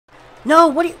No,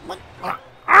 what are you... What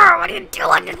are you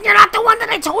doing? You're not the one that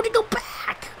I told to go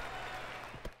back.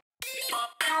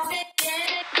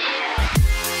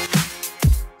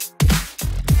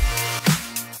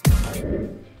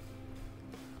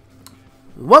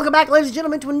 Welcome back, ladies and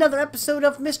gentlemen, to another episode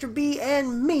of Mr. B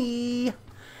and me.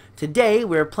 Today,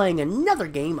 we're playing another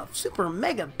game of Super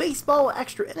Mega Baseball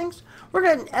Extra Innings. We're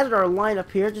going to edit our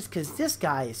lineup here just because this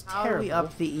guy is terrible. How do we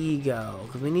up the ego?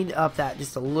 Because we need to up that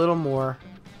just a little more.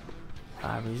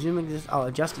 Resuming this. Oh,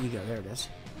 adjust ego. There it is.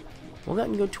 We'll go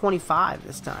ahead and go 25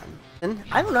 this time. And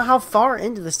I don't know how far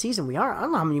into the season we are. I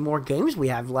don't know how many more games we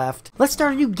have left. Let's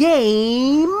start a new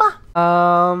game.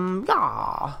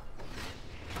 Yeah.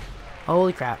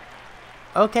 Holy crap.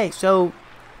 Okay, so...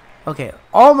 Okay,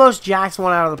 almost jacks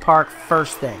one out of the park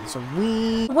first thing. So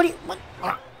we... What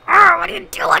are you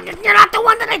doing? You're not the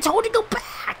one that I told to go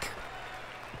back.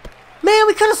 Man,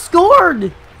 we could have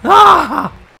scored.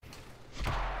 Ah!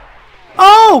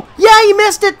 Oh! Yeah, you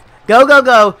missed it! Go, go,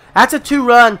 go. That's a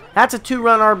 2-run. That's a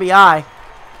 2-run RBI.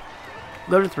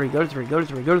 Go to 3, go to 3, go to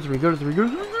 3, go to 3, go to 3, go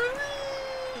to 3.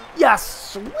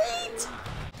 Yes! Sweet!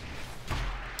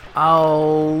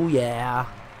 Oh, yeah.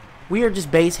 We are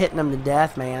just base hitting them to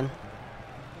death, man.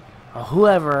 Oh,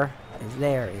 whoever is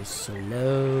there is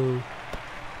slow.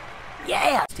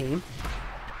 Yeah! Team.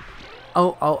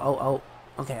 Oh.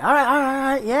 Okay,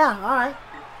 alright. Yeah, alright.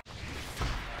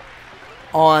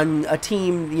 On a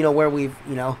team, you know, where we've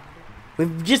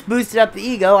just boosted up the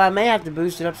ego, I may have to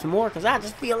boost it up some more because I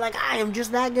just feel like I am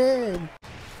just that good.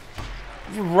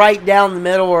 Right down the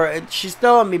middle, or she's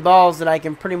throwing me balls that I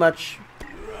can pretty much,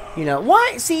 you know.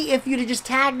 Why? See, if you'd have just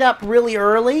tagged up really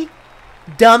early,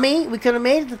 dummy, we could have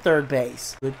made it to third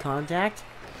base. Good contact.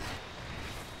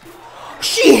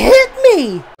 She hit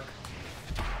me!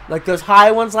 Like those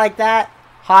high ones like that,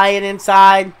 high and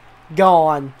inside,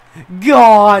 gone.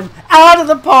 Gone! Out of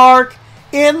the park!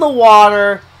 In the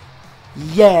water!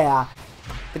 Yeah!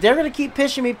 But they're gonna keep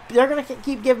pitching me. They're gonna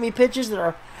keep giving me pitches that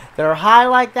are high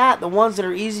like that. The ones that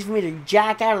are easy for me to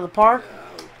jack out of the park.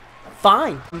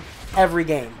 Fine. Every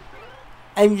game.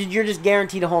 And you're just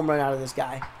guaranteed a home run out of this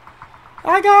guy.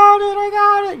 I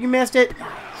got it! You missed it.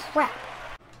 Oh, crap.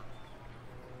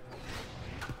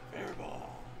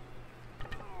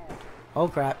 Oh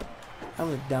crap. That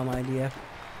was a dumb idea.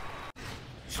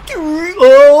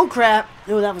 Oh crap.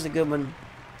 Oh, that was a good one.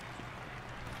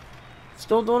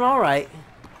 Still doing alright.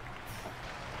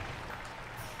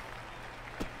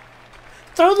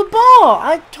 Throw the ball!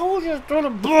 I told you to throw the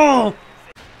ball!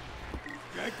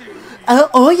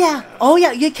 Oh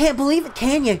yeah, you can't believe it,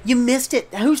 can you? You missed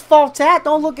it. Whose fault's that?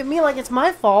 Don't look at me like it's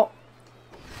my fault.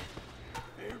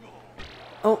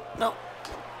 Oh, no.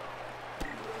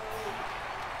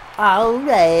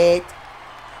 Alright.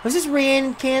 Was this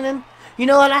Rhiannon Cannon? You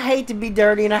know what? I hate to be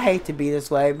dirty and I hate to be this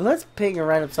way, but let's ping her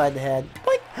right upside the head.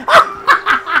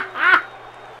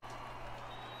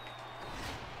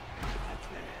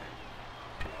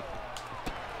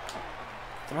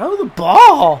 Throw the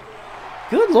ball!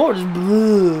 Good lord, it's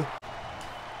blue.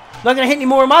 Not gonna hit any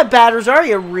more of my batters, are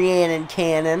you, Rhiannon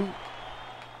Cannon?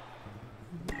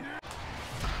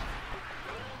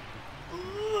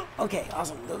 Okay,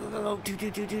 awesome. Go.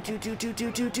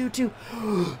 2.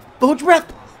 Hold your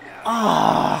breath.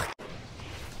 Ah,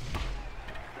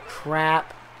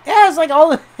 crap. Yeah, it's like all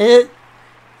the hit.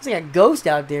 It's like a ghost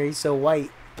out there. He's so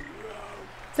white.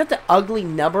 Is that the ugly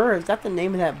nubber? Is that the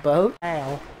name of that boat?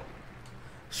 Ow.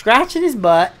 Scratching his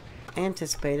butt.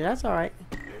 Anticipated. That's alright.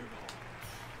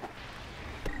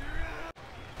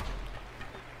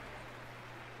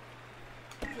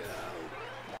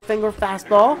 Finger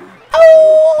fastball.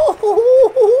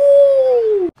 Oh!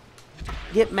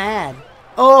 Get mad.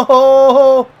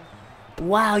 Oh!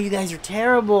 Wow, you guys are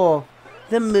terrible.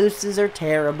 The Mooses are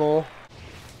terrible.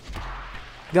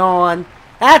 Gone.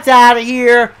 That's out of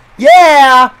here.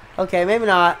 Yeah! Okay, maybe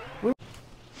not.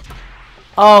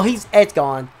 Oh, it's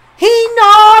gone. He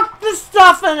knocked the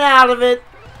stuffing out of it.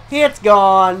 It's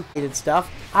gone. Needed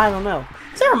stuff. I don't know.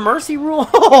 Is there a mercy rule?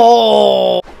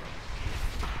 Oh!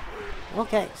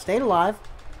 Okay, stayed alive.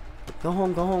 Go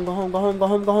home.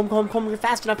 You're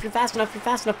fast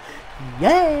enough.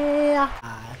 Yeah!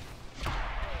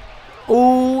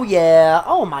 Oh, yeah.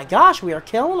 Oh, my gosh. We are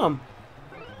killing them.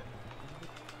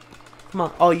 Come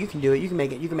on. Oh, you can do it. You can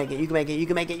make it. Yeah! You can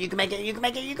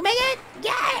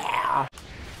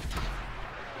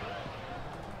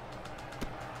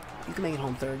make it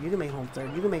home third. You can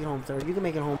make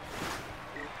it home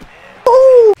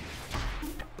Ooh!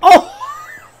 Oh!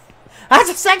 That's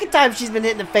the second time she's been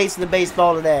hitting the face of the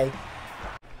baseball today.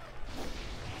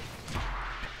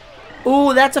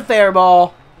 Ooh, that's a fair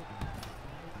ball.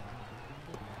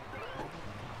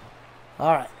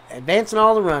 Alright, advancing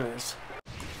all the runners.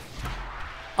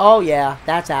 Oh yeah,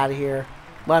 that's out of here.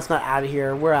 Well, that's not out of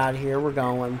here. We're out of here. We're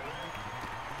going.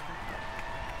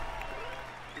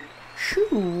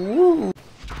 Shoo.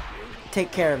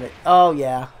 Take care of it. Oh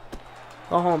yeah.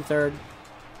 Go home, third.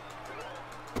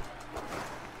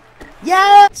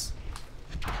 Yes!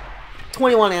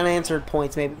 21 unanswered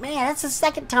points, maybe. Man, that's the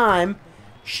second time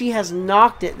she has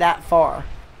knocked it that far.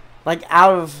 Like,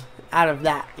 out of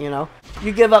that, you know?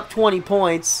 You give up 20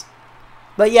 points,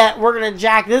 but yet we're going to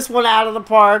jack this one out of the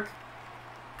park.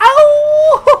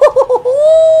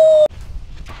 Ow!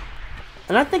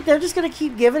 And I think they're just going to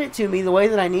keep giving it to me the way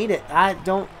that I need it. I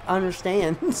don't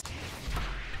understand.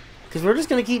 Because we're just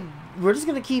going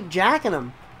to keep jacking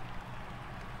them.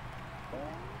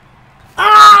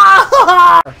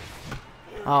 Ah!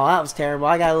 Oh, that was terrible.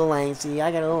 I got a little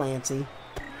antsy.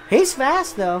 He's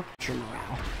fast, though. Your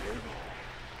morale.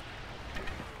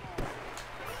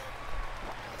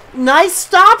 Nice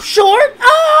stop short.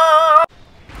 Ah!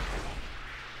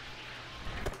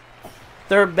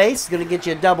 Third base is going to get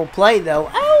you a double play,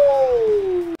 though.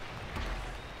 Ow!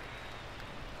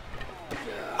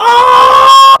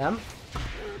 Oh!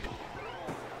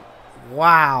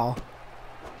 Wow.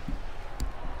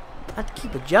 I have to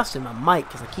keep adjusting my mic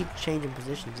because I keep changing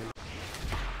positions.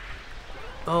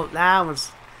 Oh, that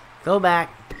was... Go back.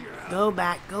 Go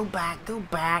back. Go back. Go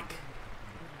back.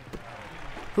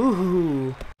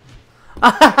 Ooh.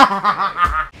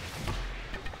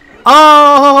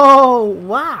 Oh,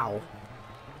 wow.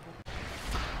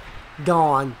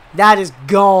 Gone. That is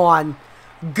gone.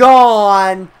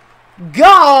 Gone.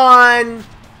 Gone.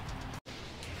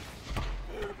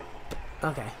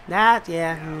 Okay. That,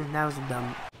 yeah, that was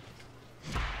dumb.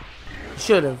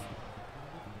 Should have.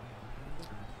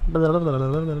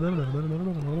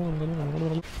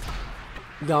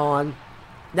 Gone.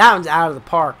 That one's out of the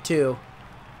park, too.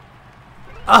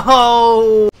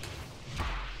 Oh!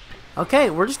 Okay,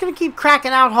 we're just going to keep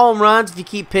cracking out home runs if you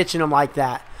keep pitching them like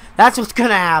that. That's what's going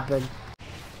to happen.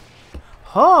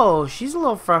 Oh, she's a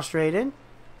little frustrated.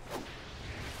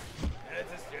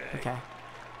 Okay.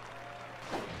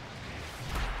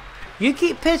 You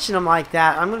keep pitching them like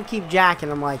that, I'm going to keep jacking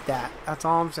them like that. That's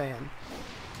all I'm saying.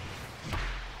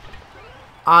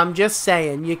 I'm just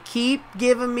saying, you keep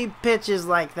giving me pitches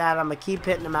like that, I'm going to keep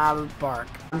hitting them out of the park.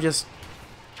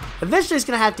 Eventually it's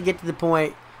going to have to get to the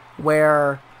point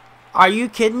where, are you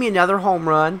kidding me, another home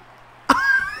run?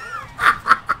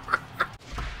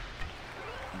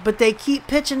 But they keep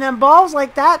pitching them balls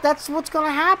like that, that's what's going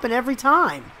to happen every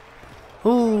time.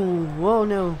 Ooh, whoa,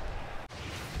 no.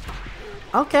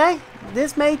 Okay,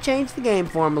 this may change the game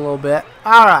for him a little bit.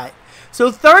 Alright,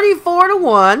 so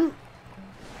 34-1.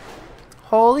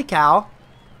 Holy cow.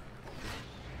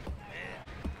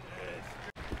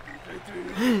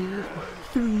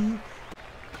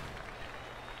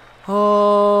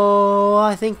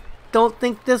 Oh, don't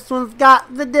think this one's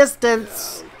got the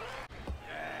distance.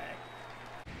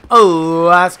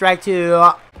 Oh, strike two.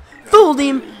 Fooled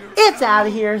him. It's out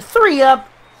of here. 3 up,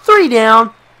 3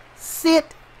 down.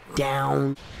 Sit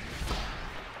down.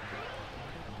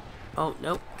 Oh,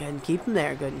 nope. Go ahead and keep him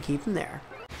there. Go ahead and keep him there.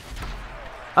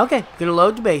 Okay, gonna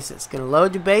load the bases. Gonna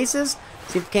load the bases.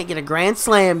 See if we can't get a grand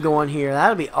slam going here.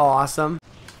 That'll be awesome.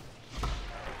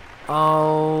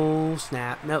 Oh,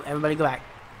 snap. Nope, everybody go back.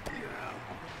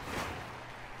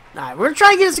 Alright, we're gonna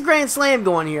try to get us a grand slam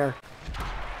going here.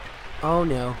 Oh,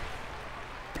 no.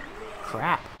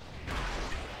 Crap.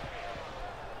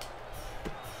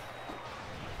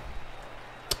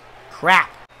 Crap.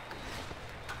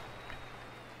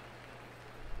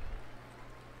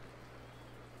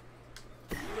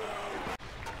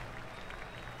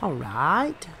 All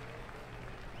right.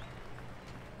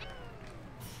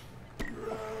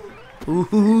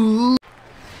 Ooh.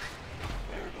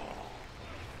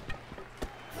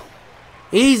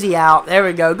 Easy out. There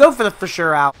we go. Go for the for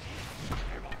sure out.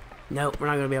 Nope, we're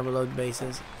not going to be able to load the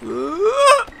bases.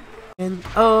 And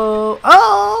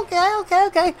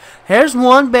okay. There's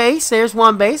one base. There's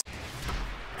one base.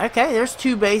 Okay, there's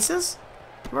 2 bases.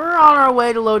 We're on our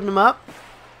way to loading them up.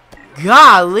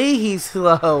 Golly, he's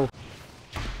slow.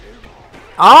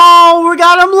 Oh, we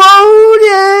got him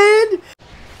loaded.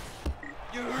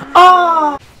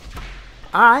 Oh.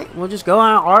 Alright, we'll just go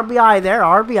on RBI there.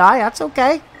 RBI, that's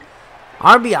okay.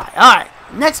 RBI. Alright,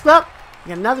 next up, we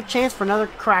got another chance for another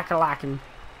crack-a-lackin'.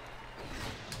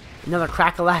 Another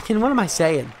crack-a-lackin'? What am I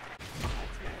saying?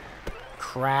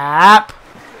 Crap.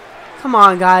 Come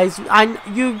on, guys.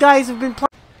 You guys have been playing.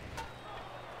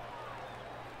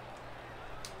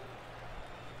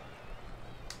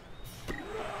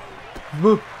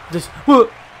 Just right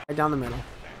down the middle.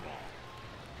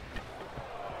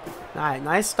 Alright,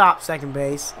 nice stop, second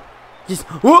base. Just,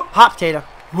 whoop, hot potato.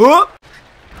 Whoop.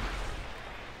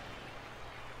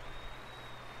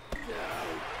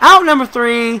 Out number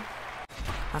 3.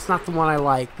 That's not the one I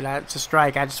like, but that's a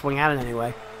strike. I just swing at it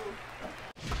anyway.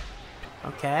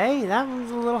 Okay, that was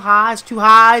a little high. It's too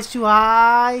high. It's too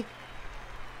high.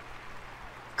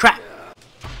 Crap.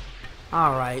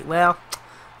 Alright, well,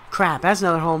 crap. That's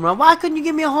another home run. Why couldn't you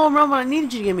give me a home run when I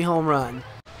needed you to give me a home run?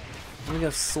 I'm going to go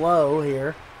slow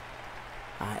here.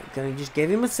 Alright, going to just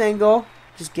give him a single.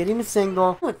 Just get him a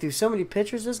single. I went through so many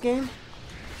pitchers this game.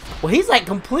 Well, he's like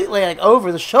completely like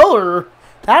over the shoulder.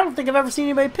 I don't think I've ever seen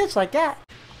anybody pitch like that.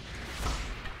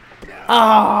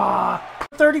 Ah,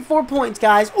 34 points,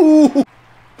 guys. Ooh,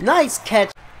 nice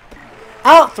catch.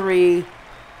 Out 3.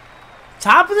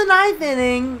 Top of the 9th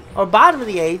inning, or bottom of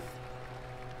the 8th.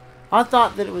 I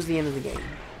thought that it was the end of the game.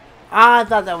 I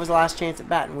thought that was the last chance at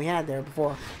batting we had there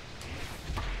before.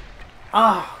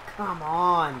 Oh, come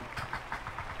on.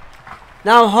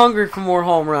 Now I'm hungry for more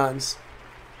home runs.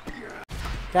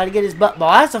 Got to get his butt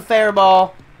ball. That's a fair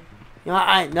ball. You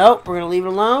know, nope, we're going to leave it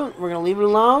alone. We're going to leave it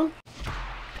alone.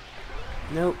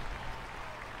 Nope.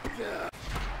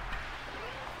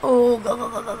 Oh, go, go,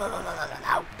 go, go, go, go, go,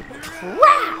 go, go.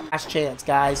 Wow. Last chance,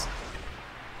 guys.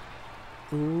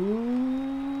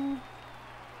 Ooh.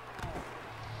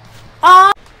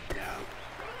 Oh!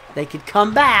 They could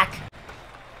come back.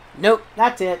 Nope,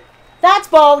 that's it. That's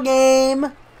ball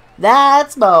game.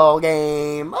 That's ball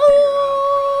game.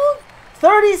 Ooh.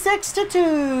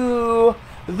 36-2.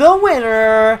 The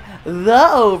winner, the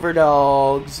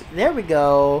Overdogs. There we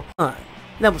go.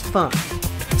 That was fun.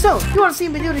 So, if you want to see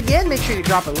me do it again, make sure you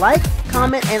drop a like,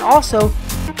 comment, and also,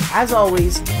 as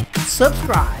always,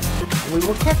 subscribe. And we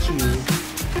will catch you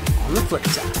on the flip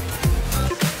side.